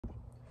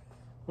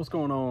What's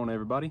going on,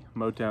 everybody?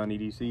 Motown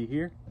EDC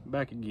here,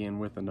 back again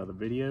with another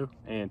video,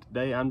 and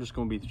today I'm just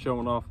going to be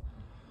showing off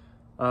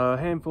a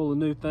handful of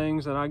new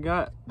things that I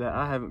got that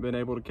I haven't been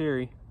able to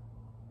carry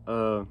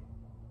up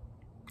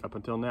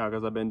until now,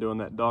 because I've been doing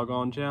that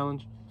doggone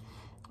challenge.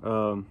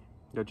 Go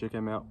check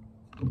him out,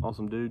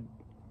 awesome dude,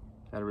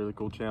 had a really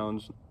cool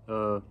challenge.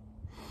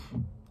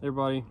 He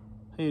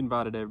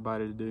invited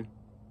everybody to do,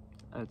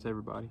 that's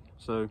everybody.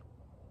 So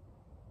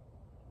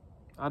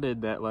I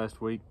did that last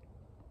week,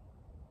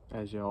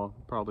 as y'all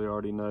probably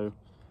already know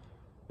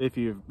if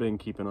you've been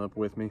keeping up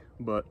with me,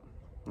 but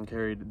I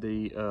carried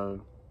the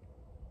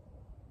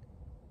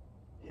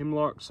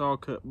Hemlock saw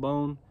cut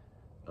bone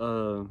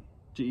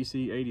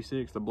GEC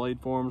 86, the blade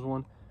forms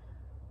one.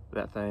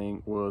 That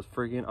thing was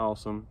freaking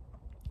awesome,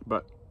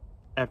 but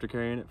after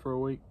carrying it for a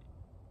week,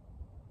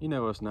 you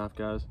know us knife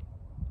guys,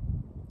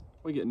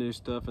 we get new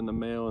stuff in the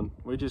mail and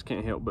we just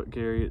can't help but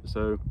carry it.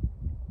 So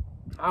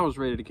I was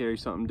ready to carry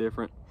something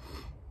different.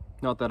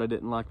 Not that I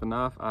didn't like the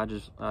knife, I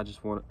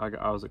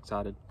was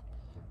excited.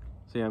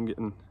 See, I'm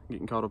getting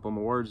caught up on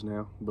my words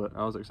now, but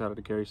I was excited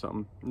to carry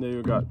something new.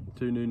 I got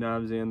two new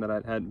knives in that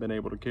I hadn't been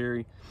able to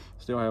carry.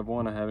 Still have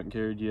one I haven't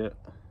carried yet.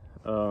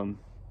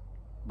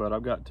 But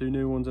I've got two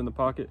new ones in the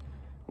pocket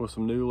with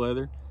some new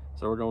leather,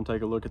 so we're gonna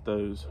take a look at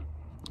those.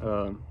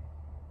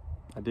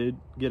 I did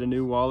get a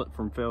new wallet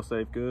from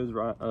Failsafe Goods,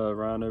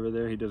 Ryan over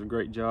there. He does a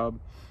great job.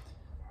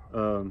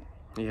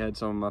 He had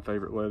some of my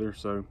favorite leather,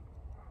 so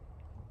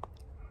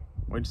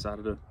we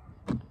decided to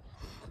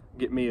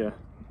get me a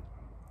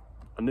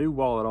new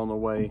wallet on the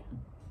way.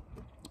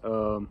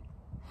 I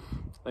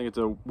think it's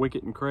a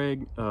Wicket and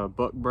Craig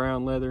buck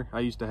brown leather.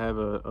 I used to have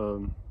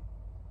a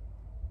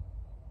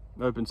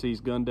Open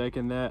Seas gun deck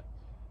in that.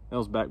 That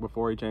was back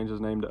before he changed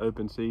his name to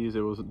Open Seas. It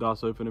was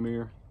Das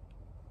Oefenemir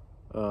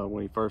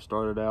when he first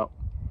started out,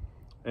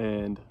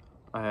 and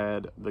I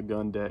had the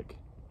gun deck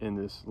in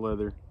this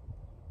leather,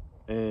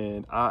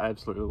 and I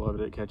absolutely love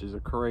it. It catches a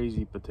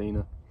crazy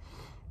patina.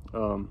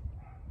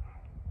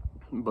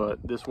 But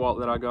this wallet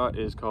that I got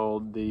is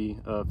called the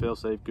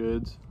Failsafe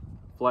Goods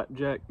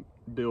Flapjack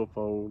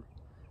Billfold.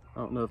 I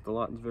don't know if the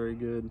lighting's very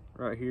good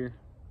right here.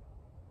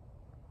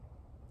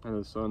 I know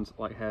the sun's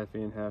like half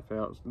in, half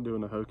out. It's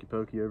doing a hokey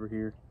pokey over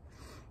here.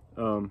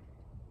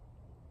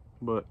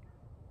 But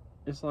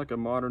it's like a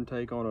modern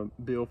take on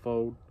a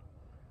billfold.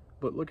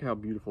 But look how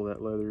beautiful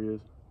that leather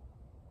is.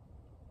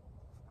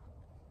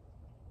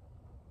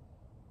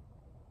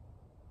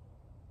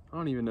 I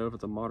don't even know if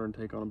it's a modern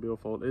take on a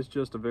billfold. It's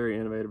just a very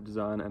innovative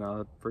design, and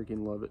I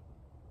freaking love it.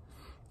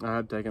 I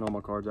have taken all my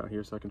cards out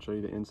here so I can show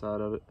you the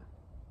inside of it.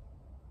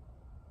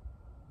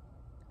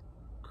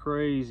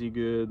 Crazy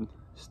good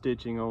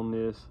stitching on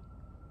this.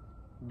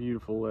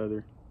 Beautiful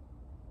leather.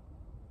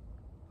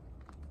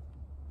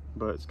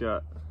 But it's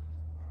got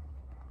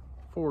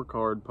 4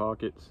 card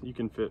pockets. You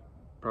can fit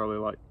probably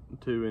like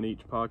 2 in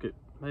each pocket,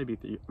 maybe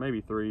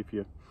 3 if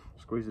you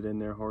squeeze it in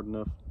there hard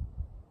enough.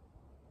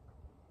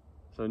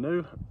 So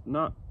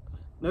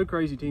no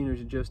crazy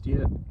tuners just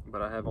yet,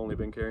 but I have only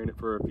been carrying it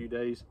for a few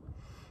days.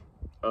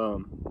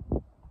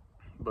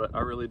 But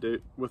I really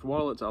do, with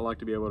wallets, I like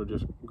to be able to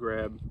just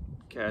grab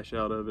cash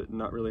out of it and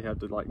not really have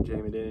to like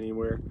jam it in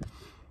anywhere.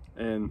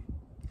 And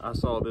I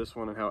saw this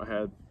one and how it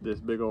had this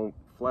big old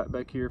flap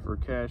back here for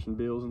cash and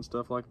bills and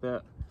stuff like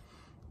that.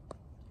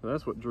 So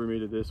that's what drew me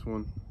to this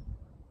one.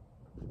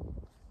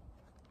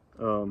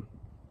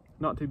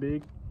 Not too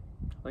big.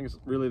 I think it's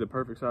really the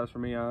perfect size for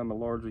me. I'm a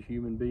larger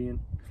human being.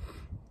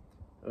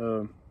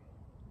 But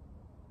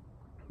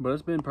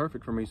it's been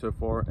perfect for me so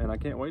far, and I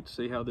can't wait to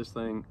see how this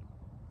thing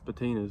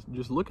patinas.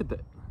 Just look at the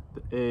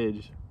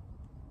edge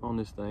on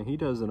this thing. He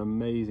does an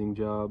amazing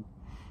job.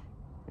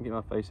 I'll get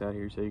my face out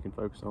here so you can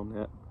focus on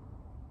that.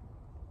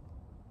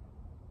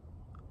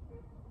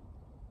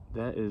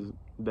 That is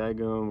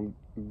daggone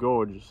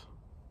gorgeous.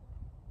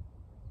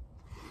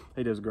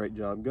 He does a great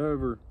job. Go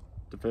over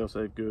to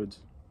Failsafe Goods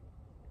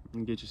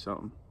and get you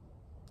something.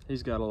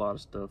 He's got a lot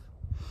of stuff.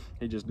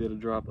 He just did a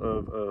drop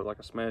of like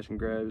a smash and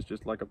grab. It's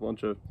just like a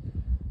bunch of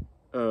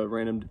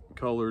random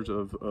colors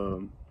of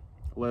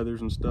leathers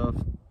and stuff.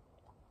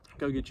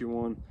 Go get you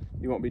one.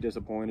 You won't be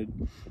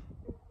disappointed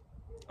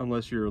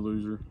unless you're a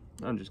loser.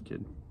 I'm just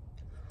kidding.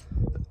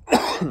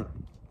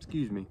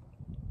 Excuse me.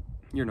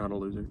 You're not a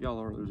loser.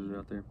 Y'all are losers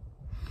out there.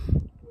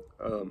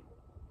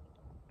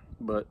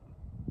 But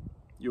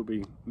you'll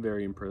be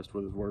very impressed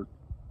with his work.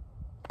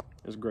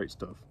 It's great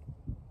stuff.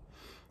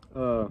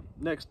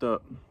 Next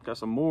up, got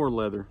some more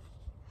leather.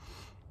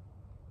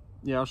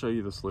 Yeah, I'll show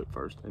you the slip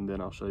first, and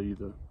then I'll show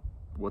you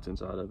what's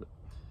inside of it.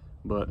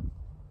 But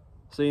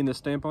seeing this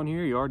stamp on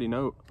here, you already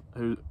know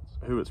who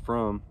it's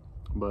from.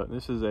 But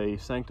this is a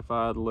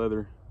Sanctified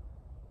Leather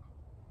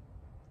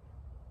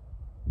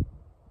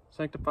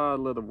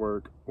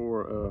Work,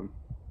 or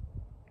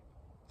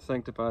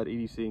Sanctified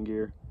EDC and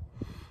Gear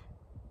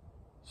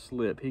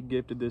slip. He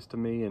gifted this to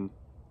me, and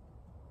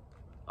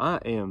I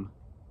am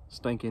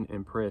stinking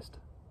impressed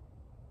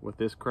with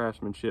this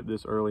craftsmanship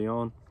this early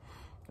on.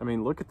 I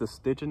mean, look at the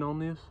stitching on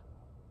this.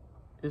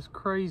 It's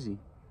crazy.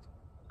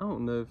 I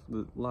don't know if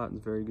the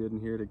lighting's very good in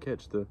here to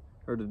catch the,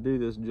 or to do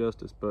this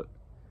justice, but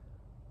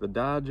the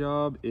dye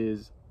job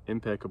is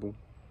impeccable.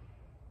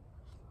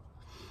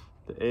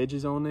 The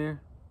edges on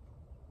there,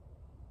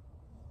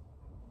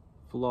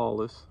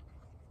 flawless.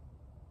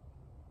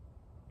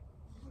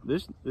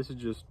 This is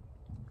just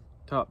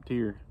top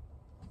tier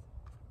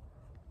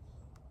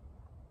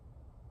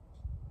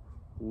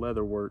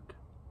leather work.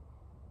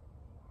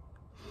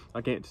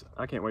 I can't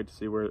wait to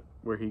see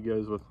where he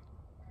goes with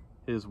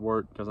his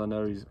work, because I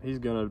know he's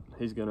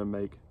gonna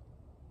make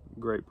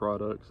great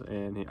products,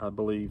 and I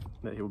believe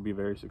that he will be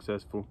very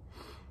successful.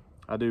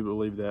 I do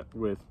believe that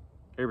with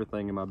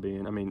everything in my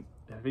being. I mean,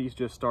 if he's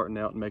just starting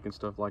out and making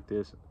stuff like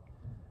this,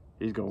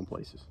 he's going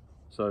places.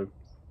 So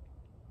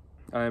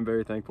I am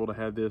very thankful to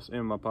have this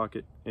in my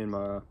pocket, in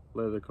my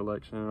leather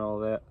collection and all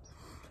that.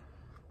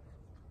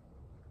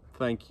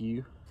 Thank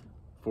you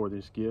for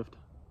this gift.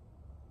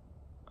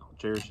 I'll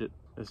cherish it.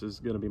 This is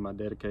going to be my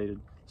dedicated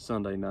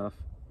Sunday knife.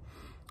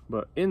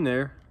 But in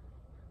there,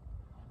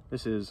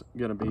 this is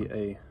going to be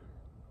a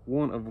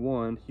one of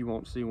one. You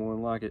won't see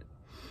one like it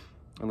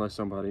unless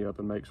somebody up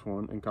and makes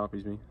one and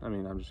copies me. I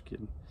mean, I'm just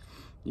kidding.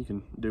 You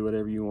can do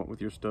whatever you want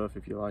with your stuff.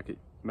 If you like it,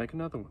 make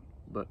another one.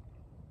 But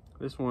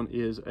this one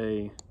is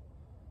a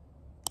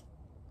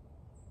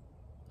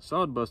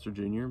Sodbuster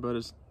Jr., but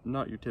it's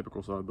not your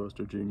typical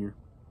Sodbuster Jr.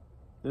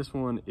 This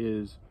one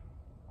is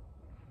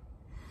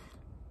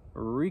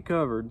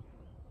recovered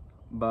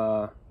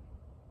by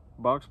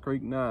Box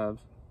Creek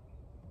Knives,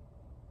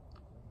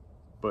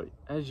 but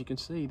as you can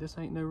see, this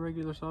ain't no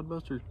regular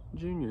Sodbuster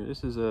Jr.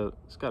 This is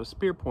it's got a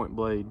spear point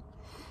blade,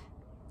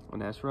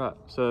 and that's right.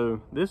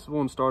 So this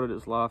one started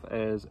its life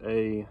as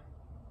a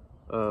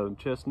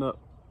chestnut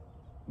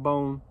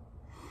bone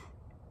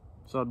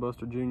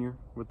Sodbuster Jr.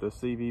 with the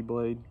CV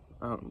blade.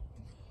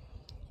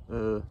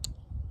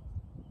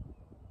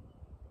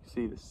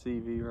 See the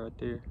CV right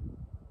there?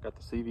 Got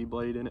the CV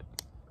blade in it.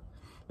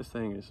 This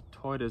thing is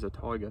tight as a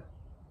tiger.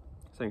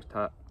 This thing's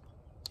tight.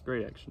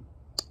 Great action.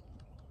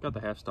 Got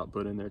the half stop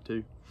put in there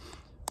too.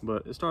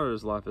 But it started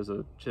its life as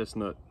a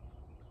chestnut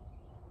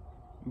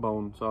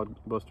bone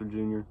Sodbuster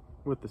Jr.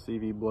 with the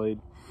CV blade.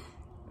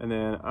 And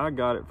then I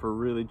got it for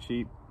really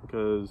cheap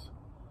because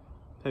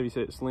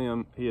Heavyset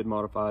Slim, he had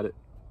modified it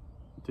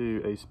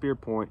to a spear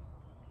point,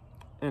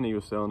 and he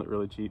was selling it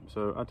really cheap,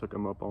 so I took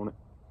him up on it.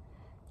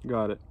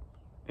 Got it.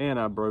 And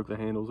I broke the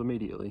handles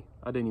immediately.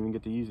 I didn't even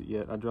get to use it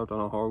yet. I dropped on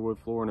a hardwood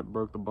floor and it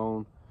broke the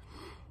bone.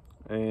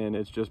 And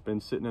it's just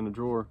been sitting in a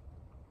drawer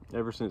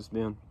ever since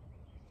then.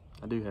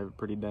 I do have it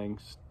pretty dang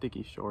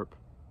sticky sharp.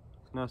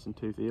 Nice and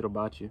toothy. It'll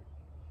bite you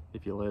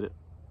if you let it.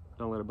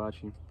 Don't let it bite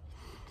you.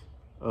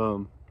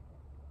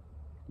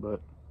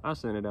 But I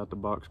sent it out to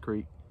Box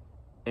Creek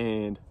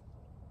and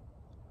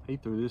he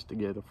threw this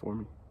together for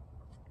me.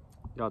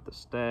 Got the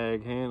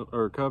stag handle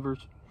or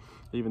covers.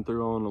 Even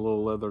threw on a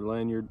little leather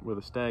lanyard with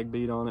a stag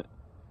bead on it,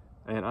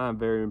 and I'm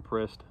very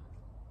impressed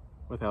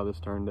with how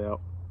this turned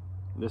out.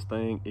 This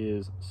thing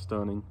is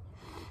stunning.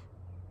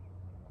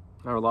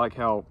 I like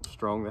how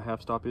strong the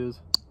half stop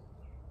is.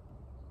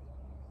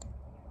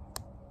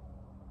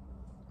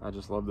 I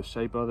just love the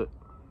shape of it.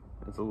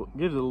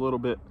 Gives it a little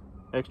bit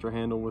extra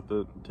handle with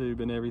the tube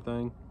and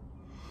everything.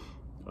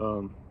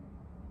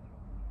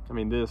 I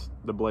mean,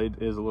 the blade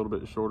is a little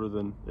bit shorter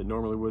than it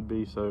normally would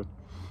be, so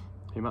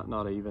he might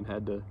not have even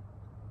had to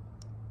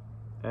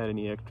add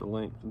any extra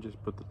length and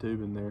just put the tube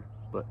in there.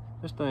 But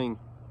this thing,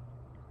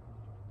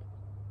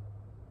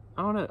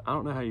 I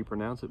don't know how you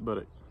pronounce it,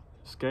 but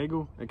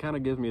Skagel, it kind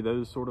of gives me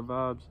those sort of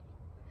vibes.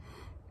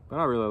 But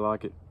I really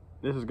like it.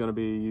 This is going to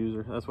be a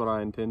user. That's what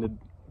I intended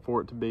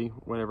for it to be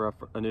whenever I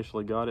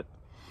initially got it.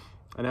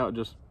 And now it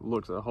just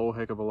looks a whole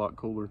heck of a lot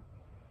cooler.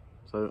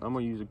 So I'm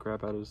going to use the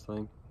crap out of this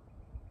thing.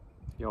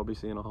 Y'all be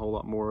seeing a whole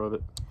lot more of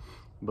it.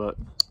 But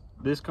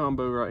this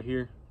combo right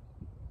here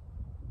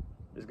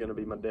is going to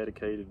be my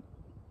dedicated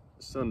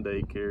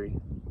Sunday carry.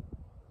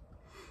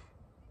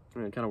 I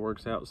mean, it kind of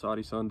works out,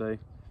 Saudi Sunday.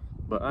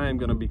 But I am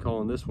going to be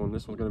calling this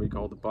one's going to be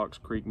called the Box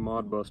Creek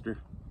Mod Buster.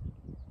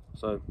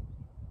 So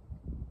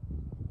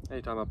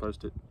anytime I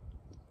post it,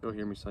 you'll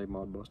hear me say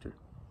Mod Buster.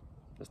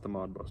 That's the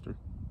Mod Buster.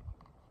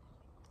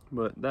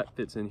 But that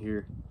fits in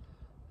here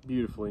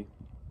beautifully.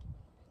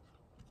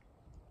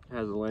 It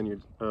has a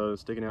lanyard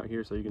sticking out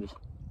here, so you can just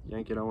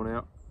yank it on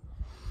out.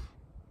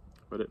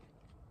 But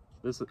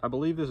I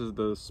believe this is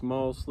the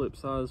small slip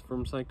size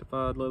from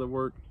Sanctified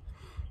Leatherwork,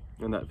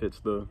 and that fits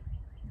the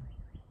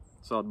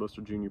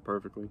Sodbuster Jr.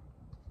 perfectly.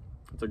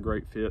 It's a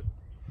great fit,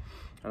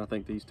 and I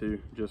think these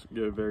two just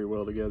go very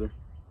well together.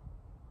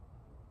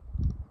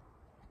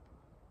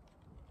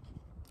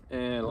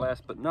 And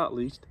last but not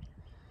least,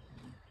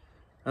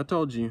 I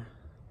told you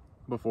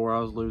before I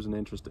was losing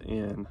interest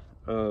in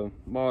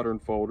modern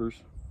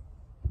folders,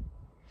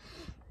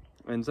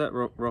 and that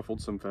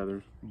ruffled some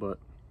feathers, but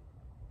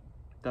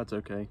that's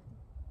okay.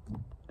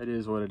 It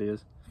is what it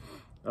is.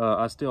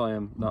 I still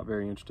am not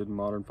very interested in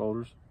modern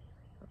folders.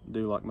 I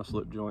do like my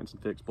slip joints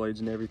and fixed blades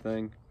and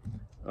everything.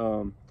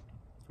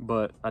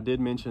 But I did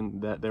mention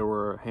that there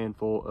were a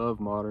handful of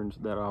moderns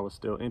that I was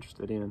still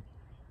interested in.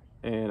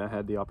 and I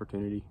had the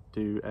opportunity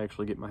to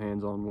actually get my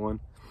hands on one.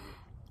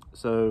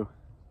 So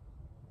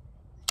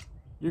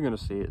you're gonna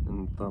see it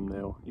in the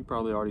thumbnail. You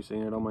probably already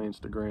seen it on my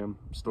Instagram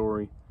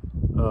story.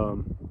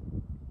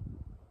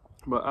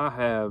 But I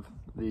have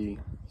the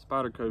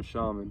Spyderco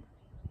Shaman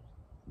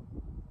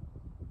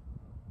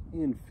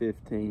in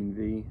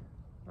 15V.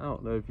 I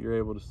don't know if you're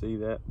able to see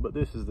that, but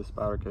this is the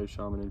Spyderco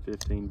Shaman in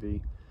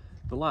 15V.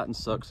 The lighting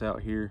sucks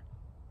out here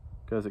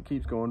because it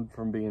keeps going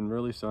from being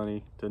really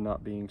sunny to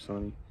not being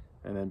sunny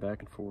and then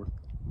back and forth.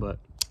 But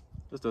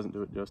this doesn't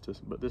do it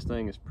justice. But this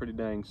thing is pretty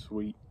dang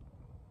sweet.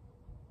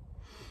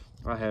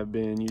 I have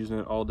been using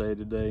it all day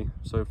today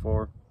so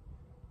far,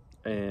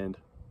 and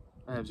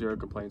I have zero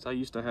complaints. I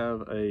used to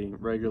have a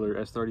regular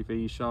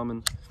S30V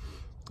Shaman,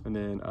 and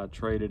then I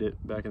traded it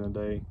back in the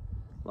day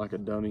like a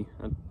dummy.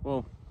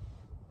 Well,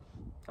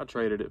 I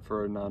traded it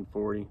for a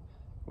 940,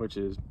 which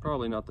is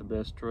probably not the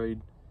best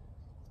trade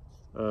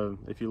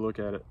if you look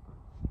at it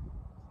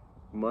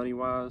money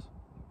wise,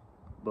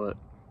 but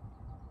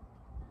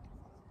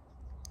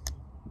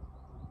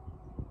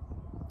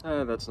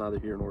that's neither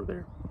here nor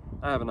there.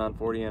 I have a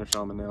 940 and a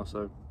Shaman now,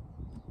 so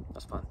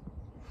that's fine.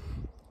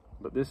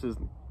 But this is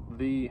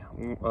the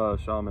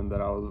Shaman that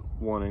I was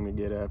wanting to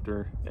get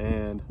after,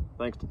 and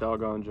thanks to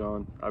doggone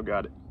John, I've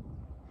got it.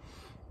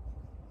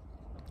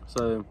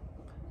 So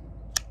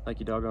thank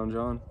you, doggone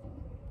John.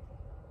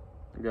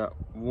 I got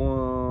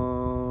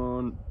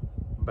one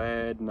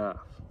bad knife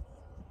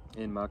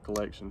in my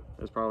collection.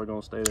 It's probably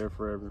gonna stay there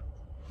forever.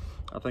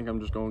 I think I'm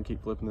just gonna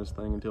keep flipping this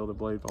thing until the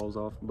blade falls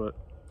off, but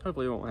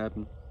hopefully it won't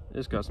happen.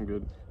 It's got some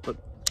good, but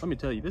let me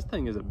tell you, this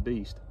thing is a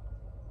beast.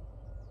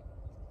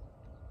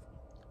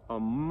 A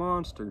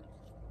monster.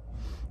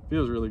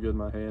 Feels really good in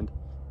my hand.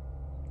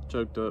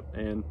 Choked up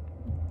and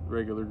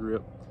regular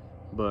grip,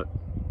 but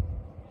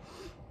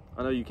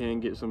I know you can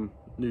get some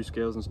new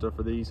scales and stuff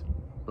for these,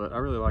 but I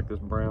really like this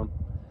brown.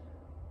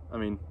 I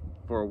mean,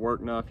 for a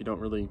work knife, you don't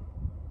really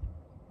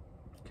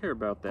care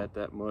about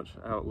that much,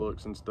 how it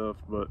looks and stuff,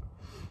 but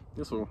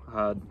this will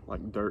hide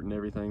like dirt and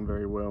everything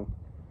very well.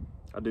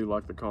 I do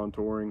like the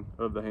contouring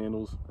of the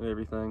handles and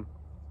everything,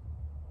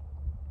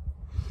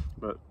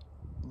 but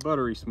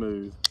buttery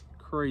smooth,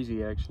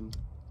 crazy action,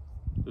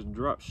 just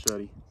drop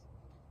shutty.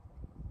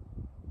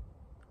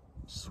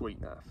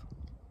 Sweet knife.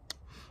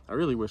 I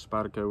really wish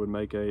Spyderco would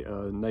make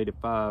a native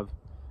 5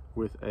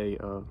 with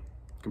a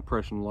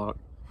compression lock,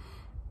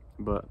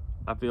 but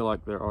I feel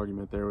like their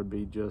argument there would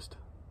be just,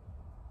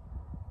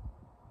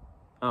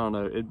 I don't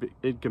know,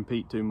 it'd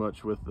compete too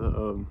much with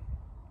the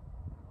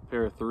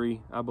Para 3,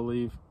 I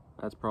believe.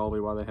 That's probably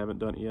why they haven't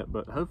done it yet,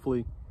 but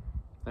hopefully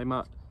they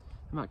might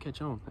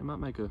catch on. They might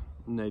make a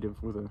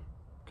native with a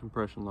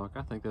compression lock.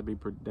 I think that'd be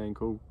pretty dang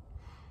cool.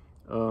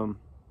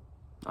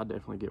 I'd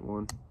definitely get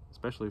one,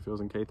 especially if it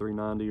was in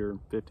K390 or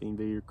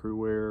 15V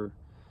or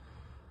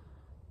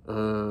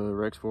Crewwear,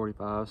 Rex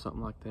 45,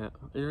 something like that,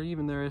 or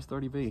even their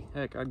S30V.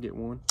 Heck, I'd get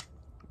one,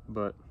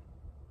 but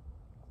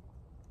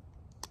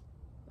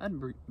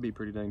that'd be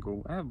pretty dang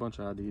cool. I have a bunch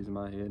of ideas in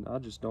my head. I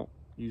just don't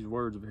use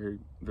words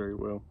very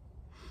well.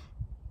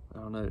 I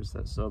don't know, it's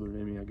that southern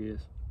in me, I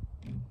guess.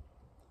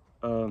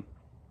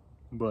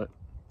 But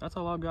that's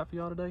all I've got for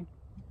y'all today.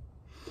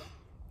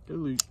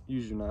 Go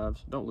use your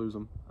knives. Don't lose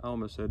them. I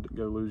almost said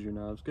go lose your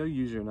knives. Go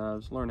use your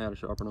knives. Learn how to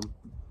sharpen them.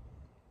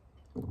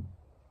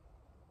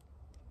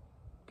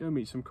 Go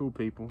meet some cool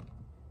people.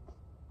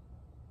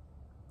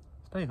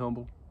 Stay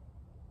humble.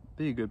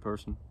 Be a good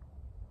person.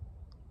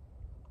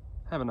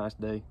 Have a nice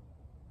day.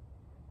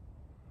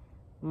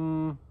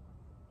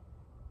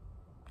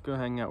 Go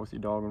hang out with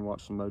your dog and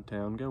watch some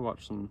Motown. Go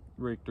watch some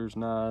Richter's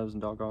Knives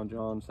and Doggone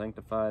John,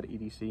 Sanctified,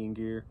 EDC and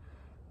Gear,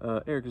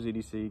 Erica's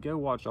EDC. Go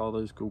watch all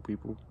those cool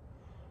people.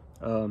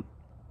 As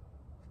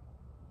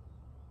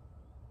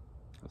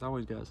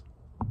always, guys,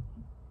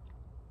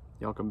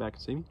 y'all come back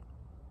and see me.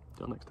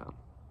 Till next time.